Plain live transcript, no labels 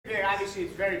obviously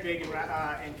it's very big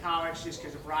in college just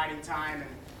because of riding time, and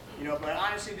but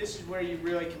honestly, this is where you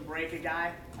really can break a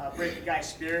guy's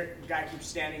spirit. The guy keeps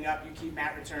standing up, you keep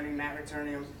mat returning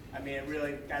him. I mean,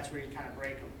 that's where you kind of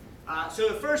break him. So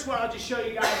the first one, I'll just show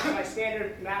you guys my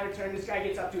standard mat return. This guy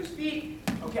gets up to his feet,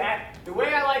 okay? The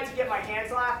way I like to get my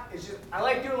hands locked is I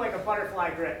like doing like a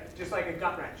butterfly grip, just like a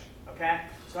gut wrench, okay?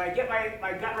 So I get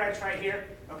my gut wrench right here,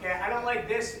 okay? I don't like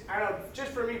this,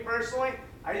 just for me personally,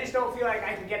 I just don't feel like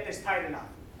I can get this tight enough,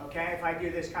 okay, if I do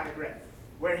this kind of grip.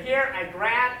 Where here, I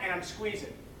grab and I'm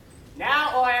squeezing. Now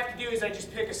all I have to do is I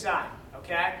just pick a side,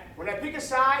 okay? When I pick a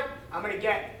side, I'm gonna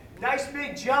get nice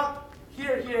big jump,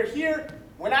 here.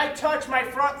 When I touch my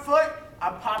front foot,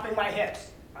 I'm popping my hips,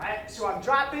 all right? So I'm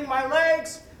dropping my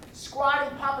legs,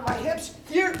 squatting, popping my hips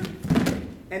here,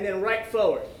 and then right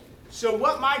forward. So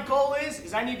what my goal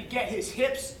is I need to get his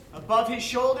hips above his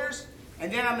shoulders,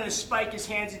 and then I'm gonna spike his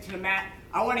hands into the mat.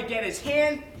 I wanna get his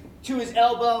hand to his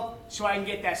elbow so I can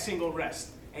get that single wrist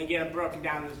and get him broken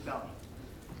down to his belly.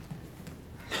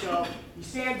 So he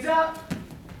stands up,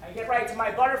 I get right to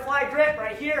my butterfly grip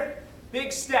right here,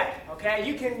 big step, okay?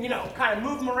 You can, kind of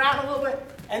move him around a little bit,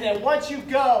 and then once you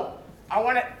go, I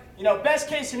want to, best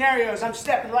case scenario is I'm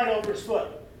stepping right over his foot,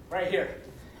 right here.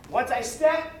 Once I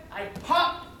step, I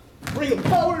pop, bring him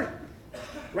forward,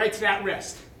 right to that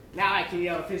wrist. Now I can,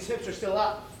 if his hips are still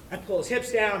up, I pull his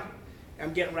hips down, and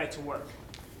I'm getting right to work.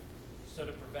 So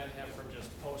to prevent him from just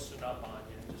posting up on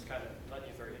you and just kind of letting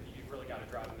you through, you've really got to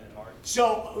drive him in hard.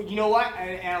 So, you know what,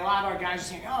 and a lot of our guys are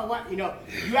saying, oh, what, you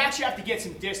actually have to get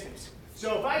some distance.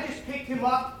 So if I just picked him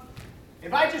up,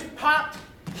 if I just popped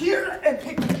here and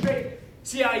picked him straight,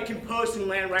 see how he can post and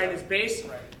land right in his base?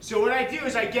 Right. So what I do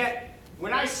is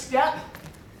when I step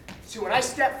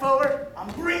forward, I'm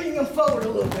bringing him forward a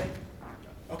little bit,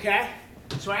 okay?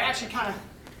 So I actually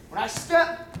when I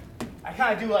step, I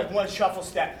kind of do like one shuffle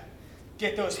step.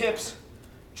 Get those hips,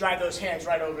 drive those hands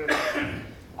right over there.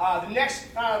 The next,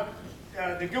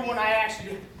 the good one I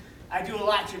do a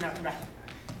lot too now. Come back.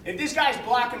 If this guy's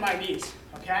blocking my knees,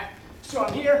 okay? So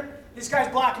I'm here, this guy's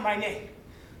blocking my knee.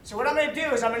 So what I'm gonna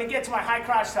do is I'm gonna get to my high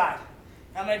crotch side.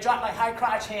 I'm gonna drop my high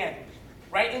crotch hand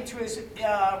right into his,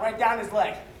 right down his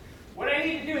leg. What I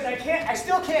need to do is I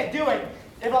still can't do it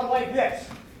if I'm like this,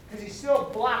 because he's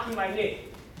still blocking my knee.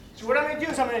 So what I'm gonna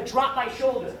do is I'm gonna drop my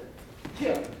shoulder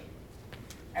here.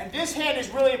 And this hand is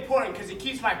really important because it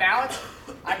keeps my balance.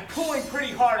 I'm pulling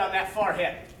pretty hard on that far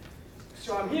hip.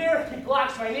 So I'm here, he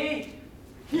blocks my knee,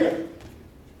 here.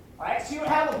 All right, see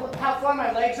how far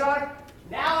my legs are?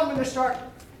 Now I'm gonna start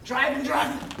driving,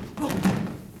 boom.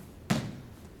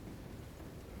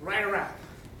 Right around.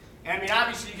 And I mean,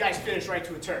 obviously you guys finish right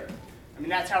to a turn. I mean,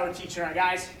 that's how we're teaching our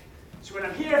guys. So when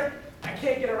I'm here, I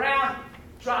can't get around,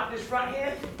 drop this front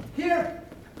hand. Here,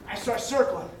 I start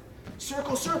circling.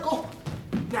 Circle,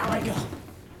 now I go.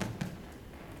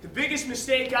 The biggest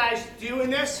mistake guys do in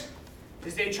this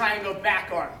is they try and go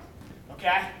back arm,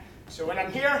 okay? So when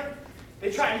I'm here, they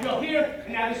try and go here,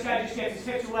 and now this guy just gets his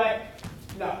hips away.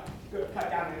 No, good, cut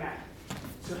down the mat.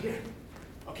 So here,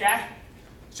 okay?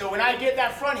 So when I get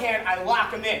that front hand, I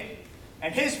lock him in.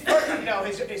 And his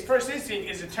first instinct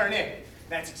is to turn in.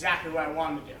 That's exactly what I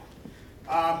want him to do.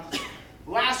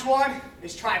 Last one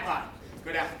is tripod.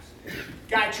 Go down.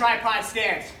 Guy, tripod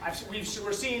stance.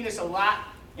 We're seeing this a lot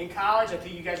in college. I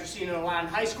think you guys are seeing it a lot in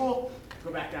high school.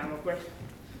 Go back down real quick.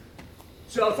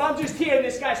 So if I'm just here and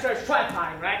this guy starts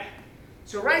tripoding, right?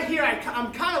 So right here,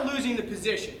 I'm kind of losing the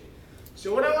position.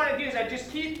 So what I want to do is I just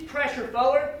keep pressure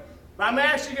forward, but I'm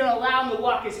actually going to allow him to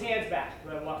walk his hands back.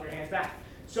 Let him walk your hands back.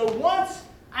 So once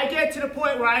I get to the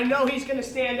point where I know he's going to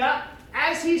stand up,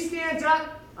 as he stands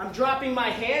up, I'm dropping my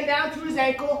hand down to his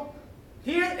ankle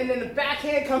here, and then the back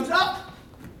hand comes up,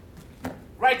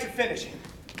 right to finishing.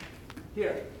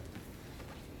 Here.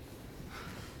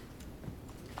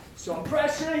 So I'm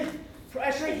pressuring,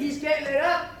 he's getting it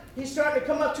up, he's starting to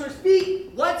come up to his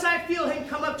feet. Once I feel him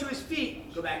come up to his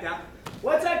feet, go back down.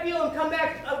 Once I feel him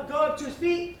go up to his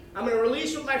feet, I'm going to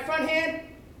release with my front hand,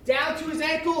 down to his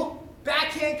ankle, back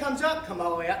hand comes up, come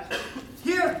all the way up.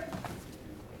 Here,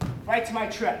 right to my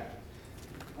trip.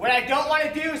 What I don't want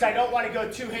to do is I don't want to go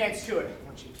two hands to it. I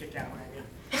want you to kick out when I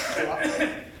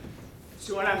do.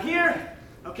 So when I'm here,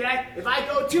 okay, if I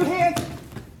go two hands,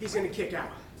 he's going to kick out.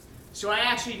 So I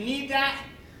actually need that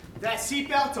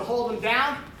seatbelt to hold him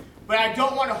down, but I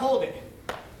don't want to hold it.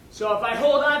 So if I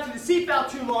hold on to the seatbelt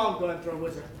too long, go ahead and throw a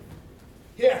wizard.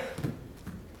 Here,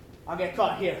 I'll get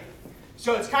caught here.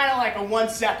 So it's kind of like a 1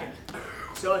 second.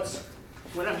 So it's,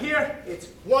 when I'm here, it's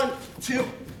 1, 2,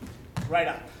 right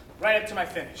up to my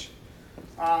finish.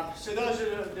 So those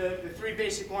are the three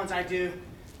basic ones I do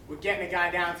with getting a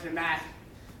guy down to the mat.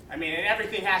 I mean, and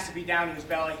everything has to be down to his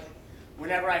belly.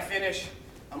 Whenever I finish,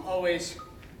 I'm always,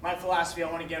 my philosophy,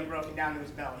 I want to get him broken down to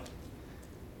his belly.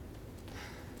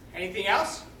 Anything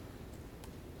else?